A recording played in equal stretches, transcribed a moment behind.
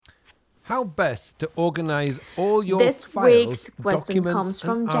How best to organize all your This week's files, question comes documents,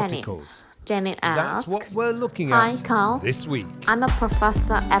 from and Janet. articles. Janet That's what asks, we're looking Hi, at Carl. this week. I'm a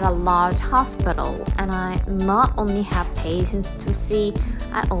professor at a large hospital, and I not only have patients to see,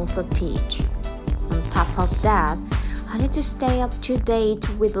 I also teach. On top of that, I need to stay up to date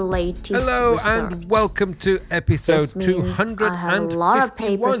with the latest Hello research. and welcome to episode This means I have a lot of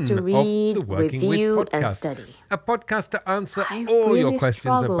papers 251 to read, of the Working review, With and podcast. study. A podcast to answer I all your really questions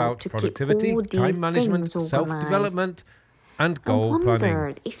struggle about to keep productivity, all these time management, things self-development, and I goal planning.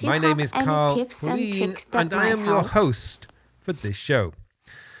 wondered if you My name have is any Carl tips and Pulleen, tricks that and I am might your help. host for this show.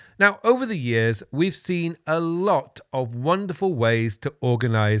 Now, over the years, we've seen a lot of wonderful ways to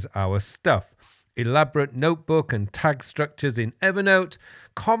organize our stuff. Elaborate notebook and tag structures in Evernote,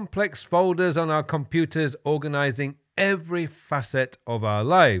 complex folders on our computers organizing every facet of our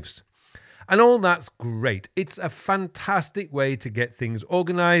lives. And all that's great. It's a fantastic way to get things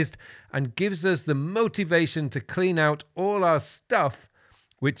organized and gives us the motivation to clean out all our stuff,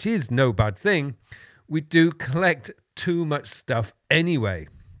 which is no bad thing. We do collect too much stuff anyway.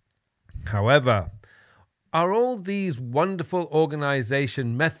 However, are all these wonderful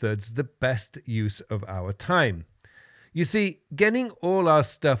organization methods the best use of our time? You see, getting all our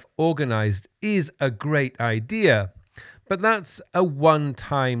stuff organized is a great idea, but that's a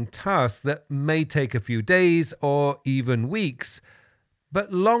one-time task that may take a few days or even weeks.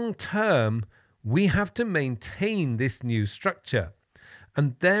 But long-term, we have to maintain this new structure,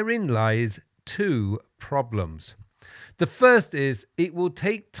 and therein lies two problems. The first is it will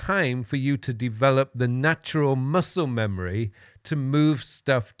take time for you to develop the natural muscle memory to move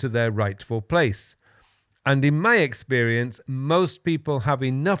stuff to their rightful place. And in my experience, most people have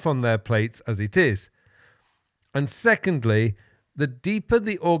enough on their plates as it is. And secondly, the deeper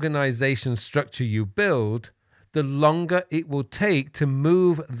the organization structure you build, the longer it will take to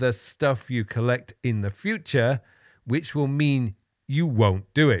move the stuff you collect in the future, which will mean you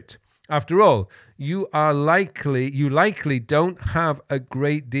won't do it. After all, you likely don't have a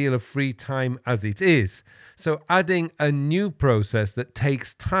great deal of free time as it is. So adding a new process that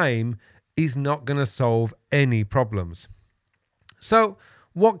takes time is not going to solve any problems. So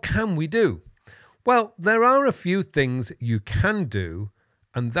what can we do? Well, there are a few things you can do,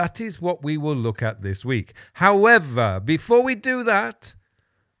 and that is what we will look at this week. However, before we do that,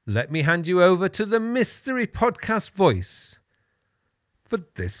 let me hand you over to the mystery podcast voice for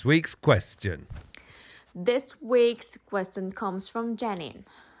this week's question. This week's question comes from Janet.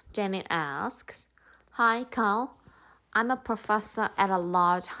 Janet asks, Hi, Carl. I'm a professor at a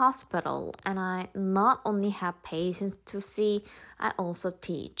large hospital, and I not only have patients to see, I also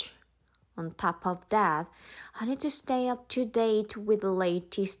teach. On top of that, I need to stay up to date with the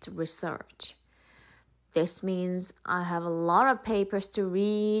latest research. This means I have a lot of papers to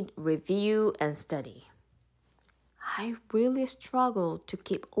read, review, and study. I really struggle to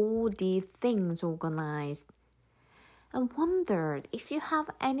keep all these things organized. I wondered if you have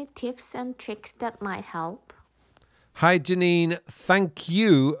any tips and tricks that might help. Hi, Janine. Thank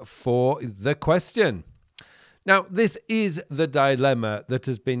you for the question. Now, this is the dilemma that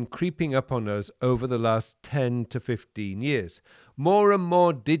has been creeping up on us over the last 10 to 15 years. More and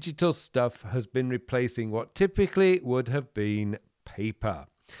more digital stuff has been replacing what typically would have been paper.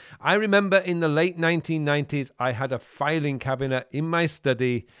 I remember in the late 1990s, I had a filing cabinet in my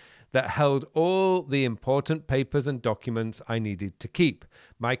study that held all the important papers and documents I needed to keep.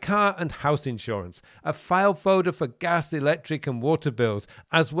 My car and house insurance, a file folder for gas, electric and water bills,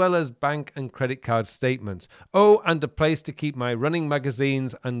 as well as bank and credit card statements. Oh, and a place to keep my running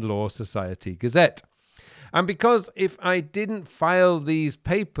magazines and Law Society Gazette. And because if I didn't file these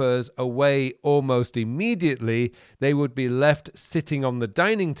papers away almost immediately, they would be left sitting on the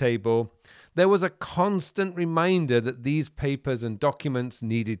dining table, there was a constant reminder that these papers and documents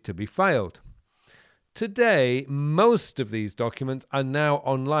needed to be filed. Today, most of these documents are now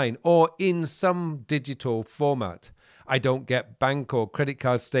online or in some digital format. I don't get bank or credit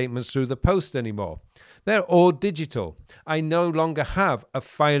card statements through the post anymore. They're all digital. I no longer have a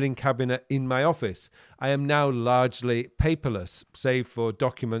filing cabinet in my office. I am now largely paperless, save for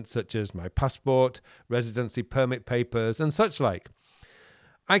documents such as my passport, residency permit papers, and such like.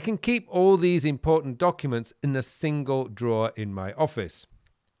 I can keep all these important documents in a single drawer in my office.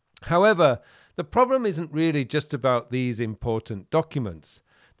 However, the problem isn't really just about these important documents.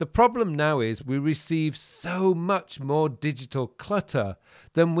 The problem now is we receive so much more digital clutter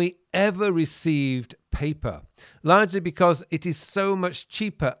than we ever received paper, largely because it is so much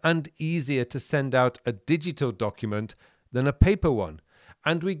cheaper and easier to send out a digital document than a paper one,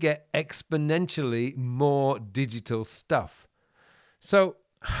 and we get exponentially more digital stuff. So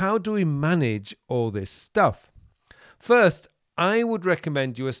how do we manage all this stuff? First, I would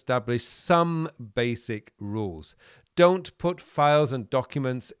recommend you establish some basic rules. Don't put files and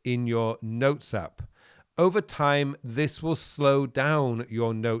documents in your Notes app. Over time, this will slow down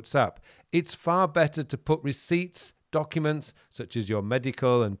your Notes app. It's far better to put receipts, documents, such as your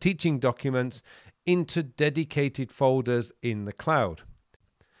medical and teaching documents, into dedicated folders in the cloud.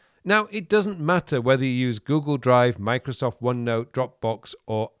 Now, it doesn't matter whether you use Google Drive, Microsoft OneNote, Dropbox,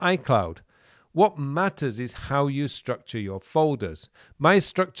 or iCloud. What matters is how you structure your folders. My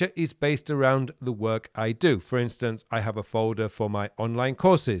structure is based around the work I do. For instance, I have a folder for my online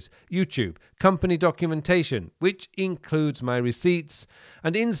courses, YouTube, company documentation, which includes my receipts,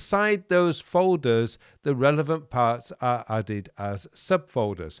 and inside those folders, the relevant parts are added as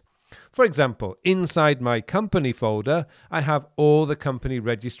subfolders. For example, inside my company folder, I have all the company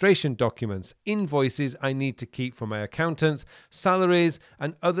registration documents, invoices I need to keep for my accountants, salaries,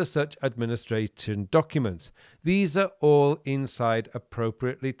 and other such administration documents. These are all inside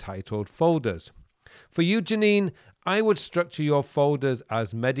appropriately titled folders. For you, Janine, I would structure your folders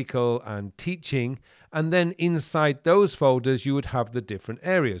as medical and teaching, and then inside those folders you would have the different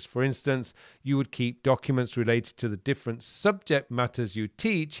areas. For instance, you would keep documents related to the different subject matters you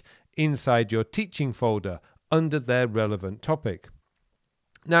teach inside your teaching folder under their relevant topic.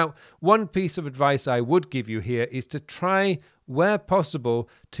 Now, one piece of advice I would give you here is to try, where possible,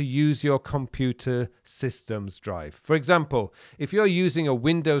 to use your computer system's drive. For example, if you're using a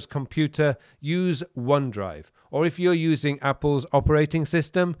Windows computer, use OneDrive. Or if you're using Apple's operating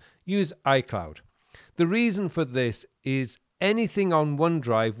system, use iCloud. The reason for this is anything on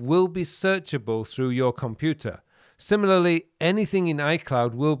OneDrive will be searchable through your computer. Similarly, anything in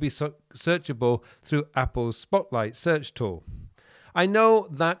iCloud will be searchable through Apple's Spotlight search tool. I know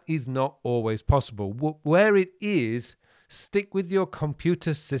that is not always possible. Where it is, stick with your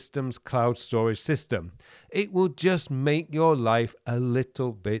computer system's cloud storage system. It will just make your life a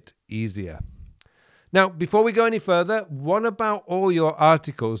little bit easier. Now, before we go any further, what about all your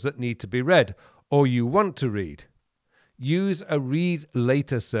articles that need to be read or you want to read? Use a read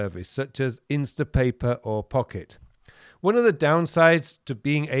later service such as Instapaper or Pocket. One of the downsides to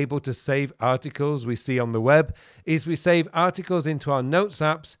being able to save articles we see on the web is we save articles into our Notes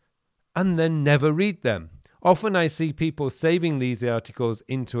apps and then never read them. Often I see people saving these articles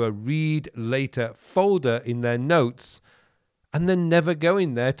into a read later folder in their notes and then never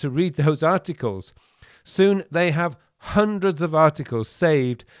going there to read those articles. Soon they have hundreds of articles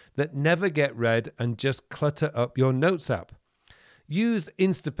saved that never get read and just clutter up your Notes app. Use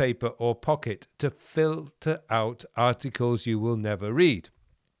Instapaper or Pocket to filter out articles you will never read.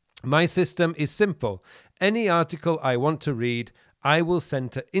 My system is simple. Any article I want to read, I will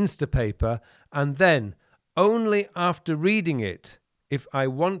send to Instapaper, and then, only after reading it, if I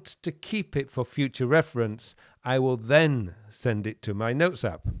want to keep it for future reference, I will then send it to my Notes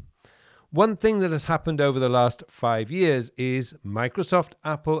app. One thing that has happened over the last 5 years is Microsoft,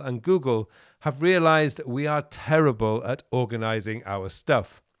 Apple, and Google have realized we are terrible at organizing our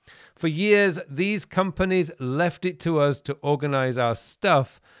stuff. For years, these companies left it to us to organize our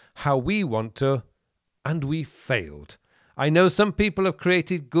stuff how we want to, and we failed. I know some people have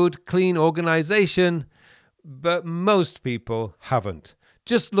created good, clean organization, but most people haven't.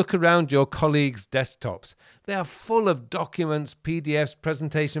 Just look around your colleagues' desktops. They are full of documents, PDFs,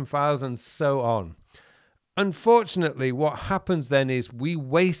 presentation files, and so on. Unfortunately, what happens then is we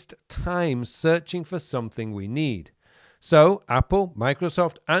waste time searching for something we need. So Apple,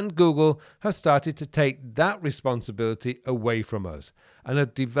 Microsoft, and Google have started to take that responsibility away from us and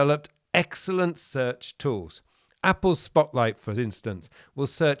have developed excellent search tools. Apple's Spotlight, for instance, will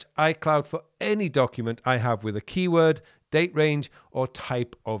search iCloud for any document I have with a keyword, date range, or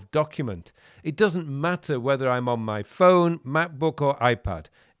type of document. It doesn't matter whether I'm on my phone, MacBook, or iPad.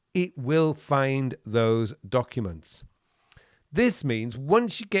 It will find those documents. This means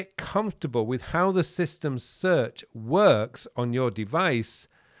once you get comfortable with how the system's search works on your device,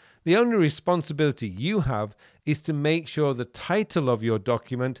 the only responsibility you have is to make sure the title of your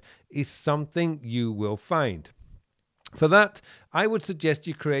document is something you will find. For that, I would suggest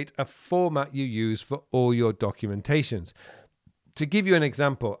you create a format you use for all your documentations. To give you an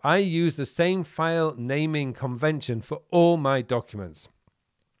example, I use the same file naming convention for all my documents.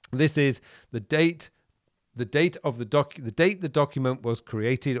 This is the date the date the document was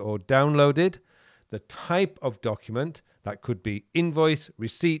created or downloaded, the type of document, that could be invoice,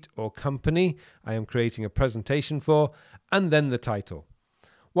 receipt, or company I am creating a presentation for, and then the title.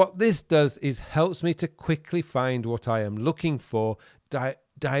 What this does is helps me to quickly find what I am looking for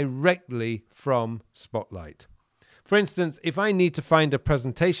directly from Spotlight. For instance, if I need to find a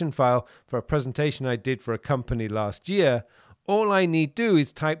presentation file for a presentation I did for a company last year, all I need do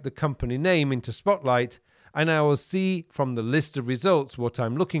is type the company name into Spotlight, and I will see from the list of results what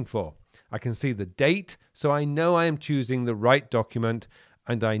I'm looking for. I can see the date, so I know I am choosing the right document,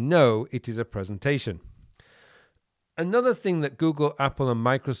 and I know it is a presentation. Another thing that Google, Apple, and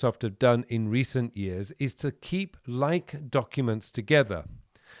Microsoft have done in recent years is to keep like documents together.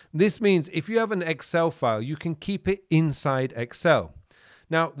 This means if you have an Excel file, you can keep it inside Excel.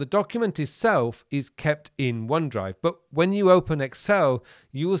 Now, the document itself is kept in OneDrive, but when you open Excel,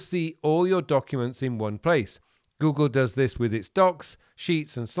 you will see all your documents in one place. Google does this with its Docs,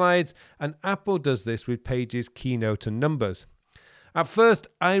 Sheets, and Slides, and Apple does this with Pages, Keynote, and Numbers. At first,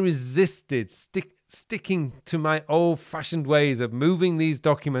 I resisted sticking to my old-fashioned ways of moving these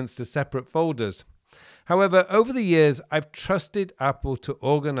documents to separate folders. However, over the years, I've trusted Apple to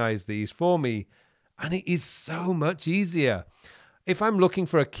organize these for me, and it is so much easier. If I'm looking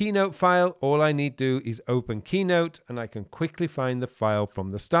for a Keynote file, all I need to do is open Keynote, and I can quickly find the file from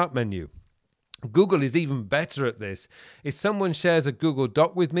the Start menu. Google is even better at this. If someone shares a Google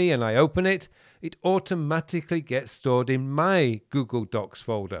Doc with me and I open it, it automatically gets stored in my Google Docs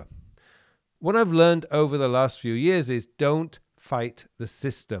folder. What I've learned over the last few years is don't fight the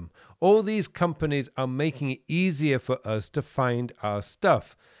system. All these companies are making it easier for us to find our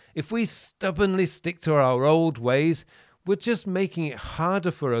stuff. If we stubbornly stick to our old ways, we're just making it harder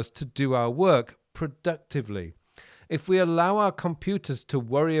for us to do our work productively. If we allow our computers to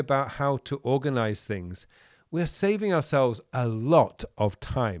worry about how to organize things, we're saving ourselves a lot of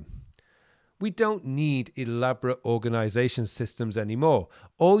time. We don't need elaborate organization systems anymore.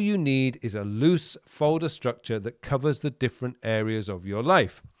 All you need is a loose folder structure that covers the different areas of your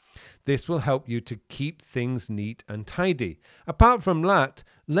life. This will help you to keep things neat and tidy. Apart from that,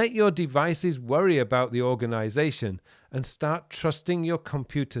 let your devices worry about the organization and start trusting your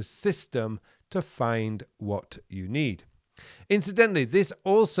computer system to find what you need. Incidentally, this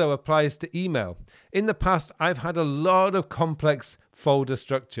also applies to email. In the past, I've had a lot of complex folder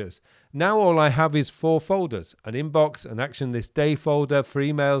structures. Now all I have is 4 folders: an inbox, an action this day folder for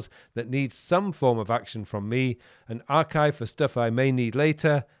emails that need some form of action from me, an archive for stuff I may need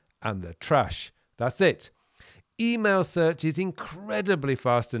later, and the trash. That's it. Email search is incredibly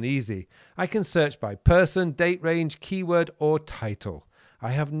fast and easy. I can search by person, date range, keyword, or title.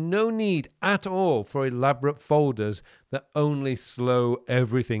 I have no need at all for elaborate folders that only slow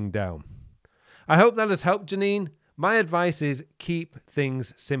everything down. I hope that has helped, Janine. My advice is keep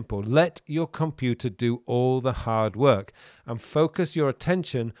things simple. Let your computer do all the hard work and focus your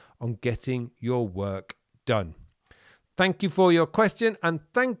attention on getting your work done. Thank you for your question, and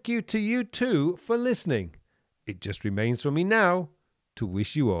thank you to you too for listening. It just remains for me now to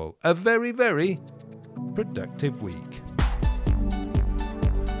wish you all a very, very productive week.